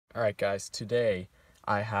Alright guys, today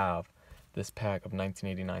I have this pack of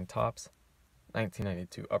 1989 Topps,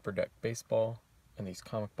 1992 Upper Deck Baseball, and these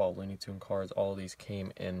Comic Ball Looney Tune cards. All of these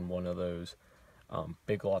came in one of those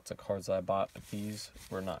big lots of cards that I bought, but these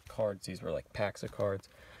were not cards, these were like packs of cards.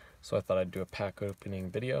 So I thought I'd do a pack opening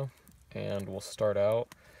video, and we'll start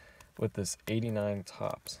out with this 89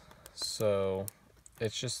 Topps. So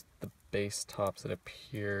it's just the base Topps that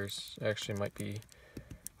appears. Actually might be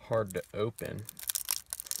hard to open.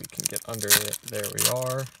 We can get under it. There we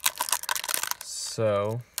are.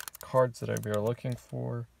 So, cards that we are looking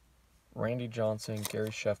for: Randy Johnson, Gary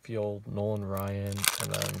Sheffield, Nolan Ryan,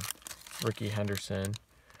 and then Rickey Henderson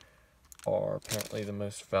are apparently the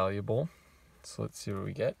most valuable. So let's see what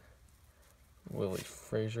we get. Willie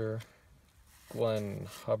Frazier, Glenn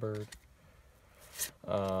Hubbard,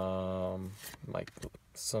 Mike.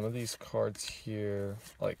 Some of these cards here,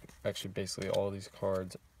 like actually basically all these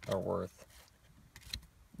cards are worth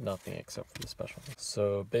nothing except for the special.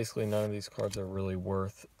 So basically none of these cards are really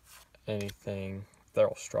worth anything.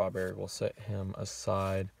 Darryl Strawberry, will set him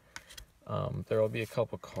aside. There will be a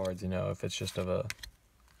couple cards, if it's just of a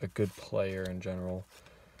good player in general,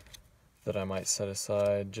 that I might set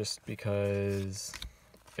aside just because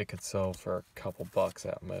it could sell for a couple bucks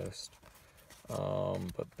at most.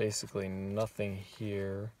 But basically nothing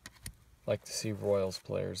here. Like to see Royals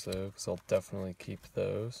players though, because I'll definitely keep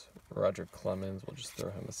those. Roger Clemens, we'll just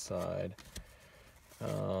throw him aside.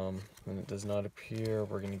 And it does not appear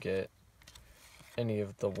we're going to get any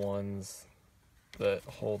of the ones that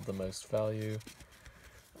hold the most value.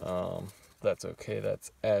 That's okay,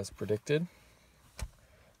 that's as predicted.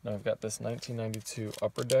 Now I've got this 1992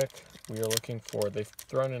 Upper Deck. We are looking for, they've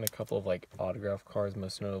thrown in a couple of like autograph cards,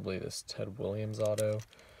 most notably this Ted Williams auto.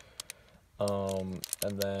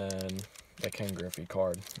 And then the Ken Griffey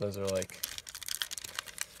card. Those are like,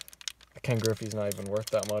 Ken Griffey's not even worth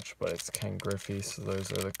that much, but it's Ken Griffey, so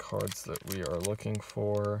those are the cards that we are looking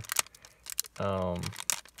for.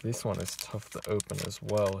 This one is tough to open as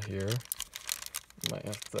well here. Might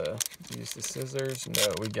have to use the scissors.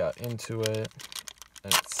 No, we got into it.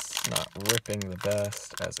 It's not ripping the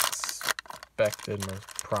best as expected, most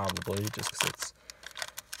probably, just because it's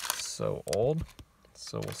so old.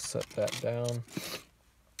 So we'll set that down.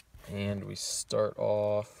 And we start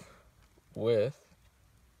off with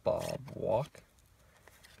Bob Walk.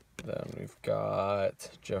 Then we've got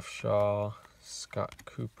Jeff Shaw, Scott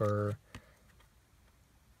Cooper,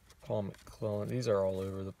 Paul McClellan. These are all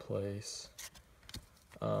over the place.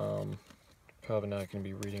 Probably not going to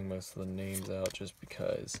be reading most of the names out just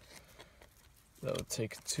because that would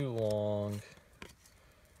take too long.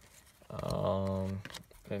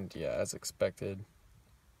 And yeah, as expected,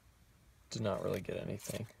 did not really get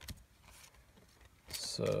anything.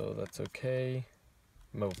 So that's okay.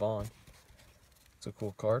 Mo Vaughn. It's a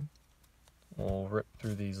cool card. We'll rip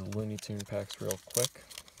through these Looney Tune packs real quick.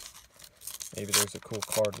 Maybe there's a cool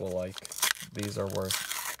card we'll like. These are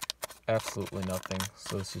worth absolutely nothing,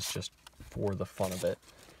 so this is just for the fun of it.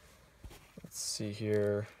 Let's see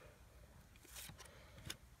here.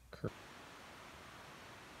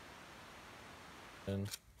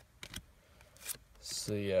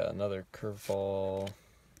 So yeah, another curveball.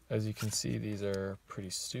 As you can see, these are pretty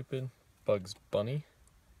stupid. Bugs Bunny.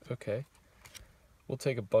 Okay. We'll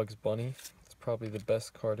take a Bugs Bunny. It's probably the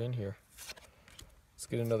best card in here. Let's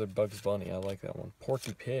get another Bugs Bunny. I like that one.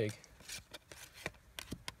 Porky Pig.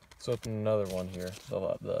 Let's open another one here.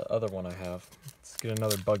 The other one I have. Let's get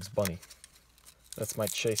another Bugs Bunny. That's my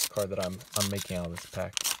chase card that I'm making out of this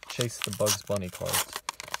pack. Chase the Bugs Bunny cards.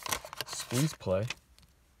 Squeeze Play.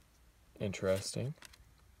 Interesting.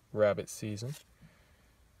 Rabbit Season.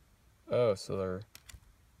 Oh, so they're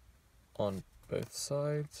on both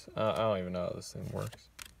sides? I don't even know how this thing works.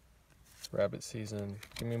 Rabbit Season.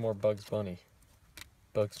 Give me more Bugs Bunny.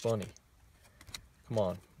 Bugs Bunny. Come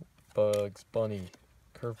on. Bugs Bunny.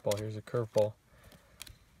 Curveball. Here's a curveball.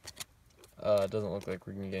 It doesn't look like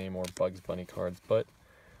we're going to get any more Bugs Bunny cards, but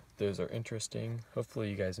those are interesting. Hopefully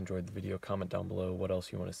you guys enjoyed the video. Comment down below what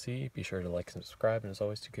else you want to see. Be sure to like and subscribe. And as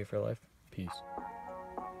always, 2K for life. Peace.